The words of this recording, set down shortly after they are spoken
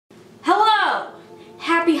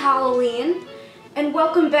Happy Halloween, and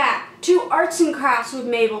welcome back to Arts and Crafts with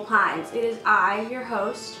Mabel Pines. It is I, your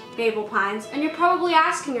host, Mabel Pines, and you're probably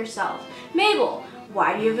asking yourself, Mabel,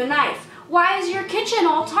 why do you have a knife? Why is your kitchen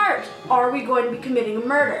all tarped? Are we going to be committing a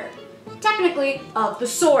murder? Technically, of the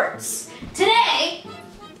sorts. Today,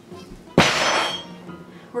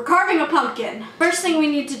 we're carving a pumpkin. First thing we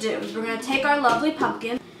need to do is we're going to take our lovely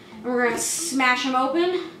pumpkin and we're going to smash him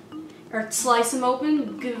open, or slice him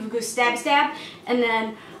open, go stab, and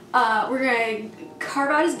then we're going to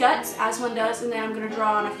carve out his guts, as one does, and then I'm going to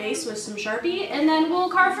draw on a face with some Sharpie, and then we'll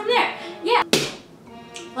carve from there. Yeah.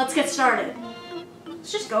 Let's get started.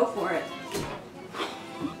 Let's just go for it.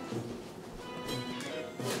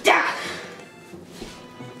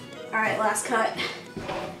 Alright, last cut.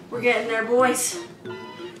 We're getting there, boys.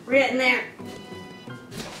 We're getting there.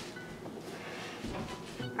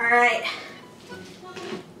 Alright.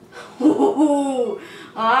 Ooh,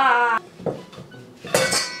 ah.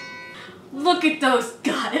 Look at those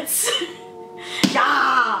guts.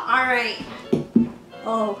 Yeah, alright.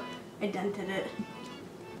 Oh, I dented it.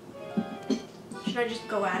 Should I just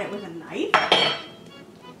go at it with a knife?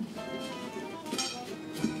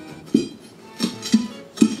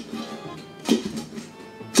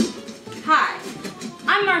 Hi,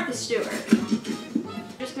 I'm Martha Stewart.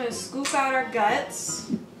 Just gonna scoop out our guts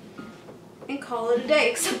and call it a day,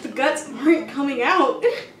 except the guts aren't coming out.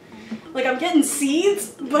 Like, I'm getting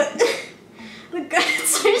seeds, but the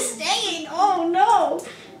guts are staying. Oh no!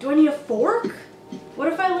 Do I need a fork?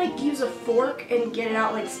 What if I like use a fork and get it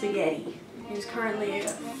out like spaghetti? It's currently a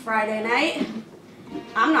Friday night.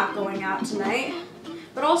 I'm not going out tonight.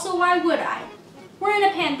 But also, why would I? We're in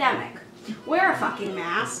a pandemic. Wear a fucking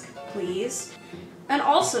mask, please. And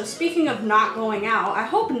also, speaking of not going out, I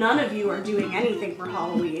hope none of you are doing anything for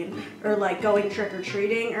Halloween, or like going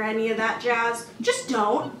trick-or-treating or any of that jazz. Just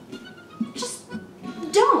don't. Just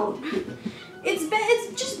don't. It's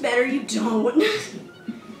just better you don't.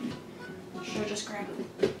 Should I just grab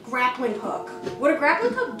a grappling hook? Would a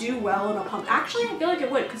grappling hook do well in a pump? Actually, I feel like it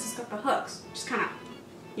would, because it's got the hooks. Just kind of,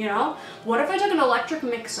 you know? What if I took an electric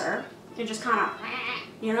mixer and just kind of,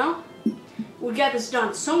 you know? We'd get this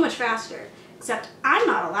done so much faster. Except I'm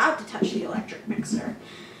not allowed to touch the electric mixer.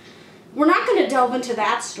 We're not going to delve into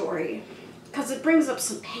that story because it brings up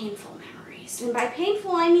some painful memories. And by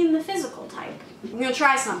painful, I mean the physical type. I'm going to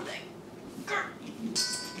try something.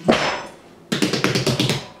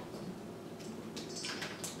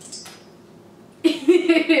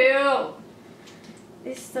 Ew.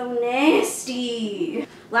 It's so nasty.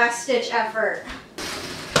 Last ditch effort.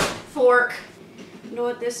 Fork. You know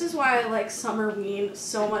what, this is why I like Summerween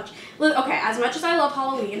so much. Okay, as much as I love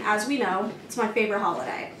Halloween, as we know, it's my favorite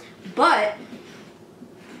holiday. But,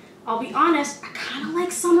 I'll be honest, I kind of like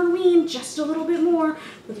Summerween just a little bit more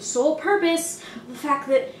for the sole purpose of the fact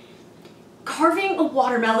that carving a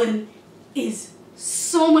watermelon is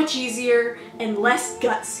so much easier and less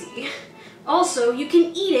gutsy. Also, you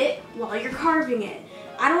can eat it while you're carving it.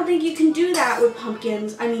 I don't think you can do that with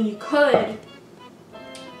pumpkins. I mean, you could.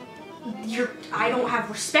 I don't have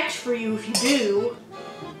respect for you if you do.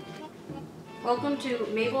 Welcome to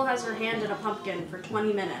Mabel has her hand in a pumpkin for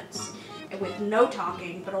 20 minutes with no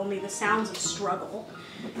talking, but only the sounds of struggle.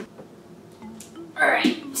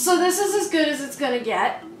 Alright, so this is as good as it's gonna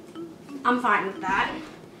get. I'm fine with that.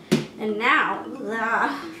 And now,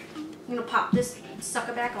 I'm gonna pop this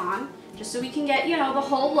sucker back on, just so we can get, you know, the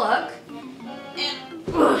whole look.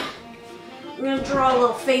 And I'm gonna draw a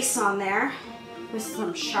little face on there with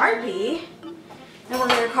some Sharpie, and we're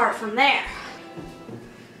gonna carve from there.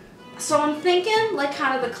 So I'm thinking like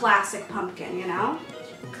kind of the classic pumpkin, you know?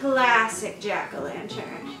 Classic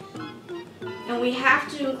jack-o'-lantern. And we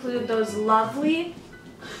have to include those lovely,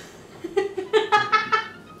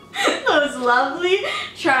 those lovely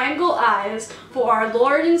triangle eyes for our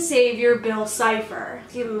Lord and Savior, Bill Cipher.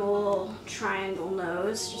 Give him a little triangle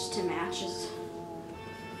nose just to match his...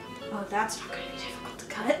 Oh, that's not gonna be difficult to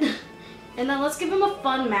cut. And then let's give him a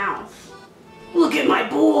fun mouth. Look at my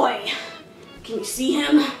boy! Can you see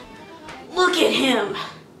him? Look at him!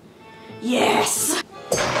 Yes!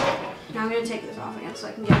 Now I'm gonna take this off again so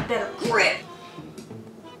I can get a better grip.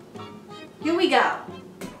 Here we go.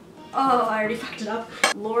 Oh, I already fucked it up.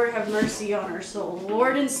 Lord have mercy on our soul.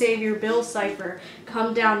 Lord and Savior Bill Cipher,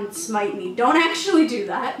 come down and smite me. Don't actually do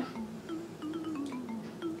that.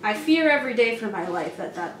 I fear every day for my life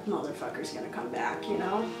that that motherfucker's gonna come back, you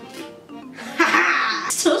know? Haha!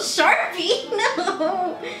 Still Sharpie?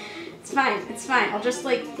 No! It's fine, it's fine. I'll just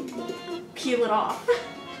like peel it off.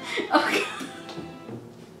 Okay.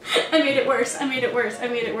 I made it worse, I made it worse, I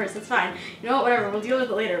made it worse. It's fine. You know what, whatever, we'll deal with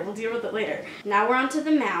it later. We'll deal with it later. Now we're on to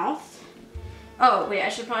the mouth. Oh, wait, I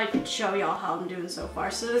should probably show y'all how I'm doing so far.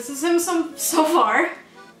 So this is him so far.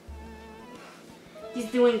 He's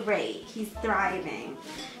doing great. He's thriving.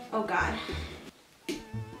 Oh, God.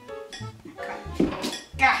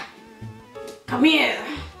 God. Come here.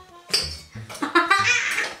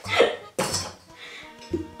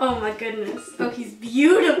 Oh, my goodness. Oh, he's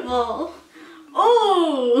beautiful.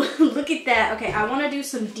 Oh, look at that. Okay, I want to do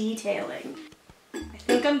some detailing. I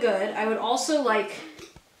think I'm good. I would also like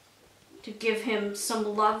to give him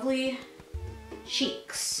some lovely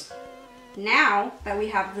cheeks. Now that we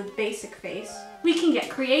have the basic face, we can get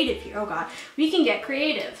creative here. Oh God, we can get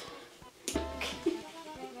creative.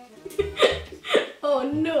 Oh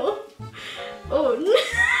no. Oh no.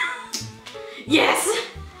 Yes!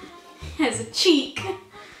 He has a cheek.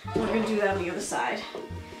 We're gonna do that on the other side.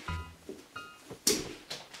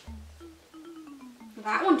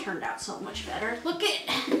 That one turned out so much better. Look at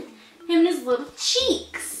him and his little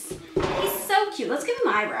cheeks. He's so cute. Let's give him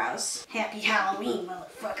eyebrows. Happy Halloween,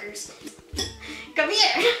 motherfuckers. Come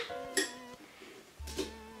here.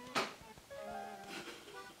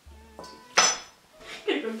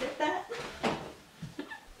 Gonna go get that.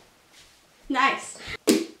 Nice.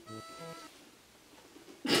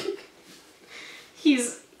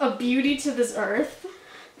 He's a beauty to this earth.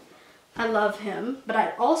 I love him, but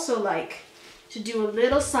I'd also like to do a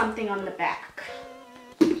little something on the back.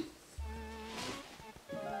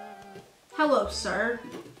 Hello, sir.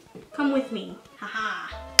 Come with me.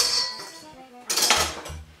 Haha.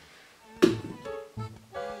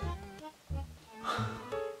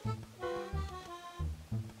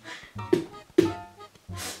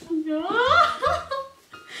 No. No.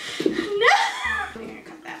 We're gonna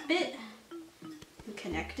cut that bit and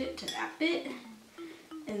connect it to that bit,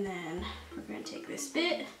 and then we're gonna take this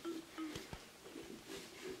bit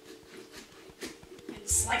and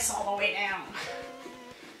slice all the way down.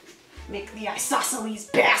 Make the isosceles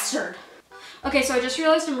bastard. Okay, so I just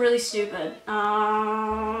realized I'm really stupid.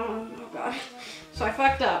 Oh God. So I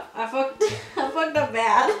fucked up. I fucked up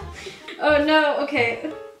bad. Oh no,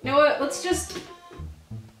 okay. You know what, let's just...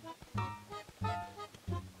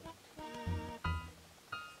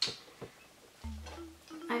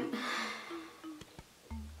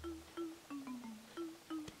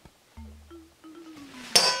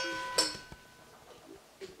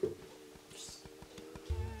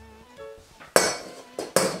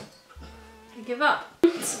 I give up.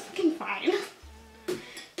 It's fucking fine.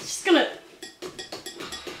 Just gonna...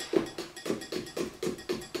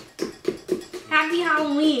 Happy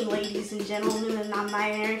Halloween, ladies and gentlemen and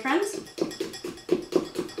non-binary friends.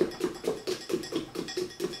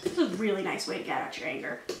 This is a really nice way to get out your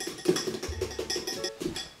anger.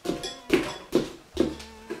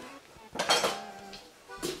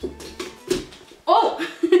 Oh!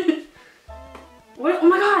 What? Oh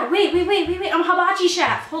my God, wait, I'm a hibachi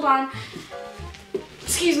chef. Hold on.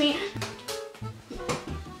 Excuse me.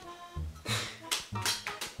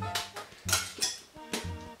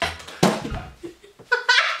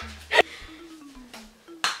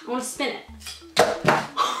 I want to spin it.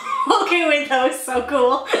 Okay, wait, that was so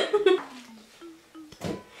cool.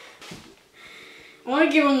 I want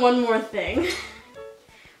to give him one more thing.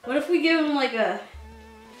 What if we give him like a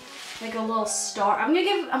little star? I'm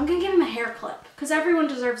gonna give him a hair clip because everyone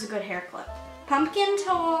deserves a good hair clip. Pumpkin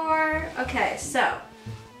tour. Okay, so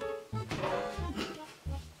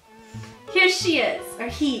here she is, or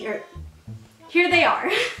he, or here they are.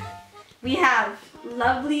 We have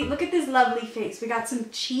lovely, look at this lovely face. We got some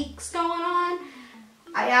cheeks going on.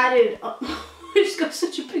 I added, I just got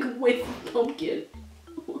such a big whiff of pumpkin.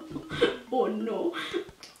 Oh no.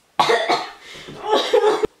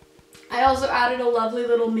 I also added a lovely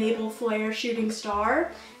little Mabel flare shooting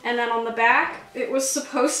star. And then on the back, it was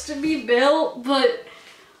supposed to be Bill, but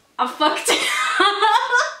I fucked it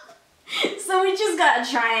up. So we just got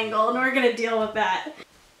a triangle and we're gonna deal with that.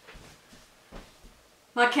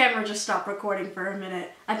 My camera just stopped recording for a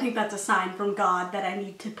minute. I think that's a sign from God that I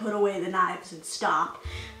need to put away the knives and stop.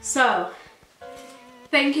 So,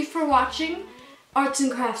 thank you for watching Arts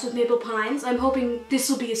and Crafts with Mabel Pines. I'm hoping this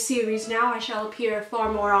will be a series now. I shall appear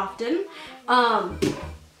far more often.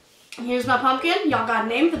 Here's my pumpkin. Y'all got a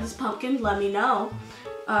name for this pumpkin? Let me know.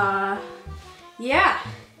 Yeah.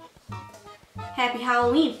 Happy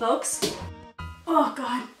Halloween, folks. Oh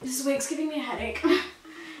God, this wig's giving me a headache.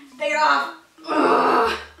 Take it off.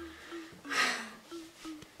 Ugh.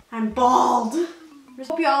 I'm bald. I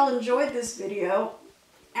hope y'all enjoyed this video.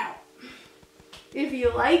 Ow. If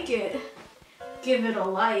you like it, give it a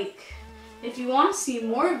like. If you want to see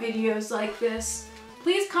more videos like this,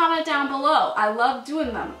 please comment down below. I love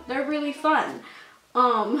doing them. They're really fun.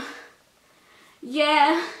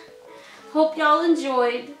 Yeah. Hope y'all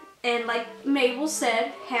enjoyed. And like Mabel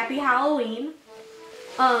said, happy Halloween.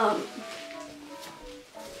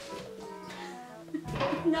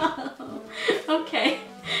 No. Okay.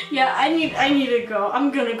 Yeah, I need to go.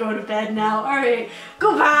 I'm gonna go to bed now. Alright.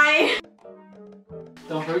 Goodbye.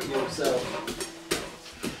 Don't hurt yourself.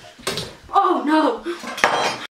 Oh no.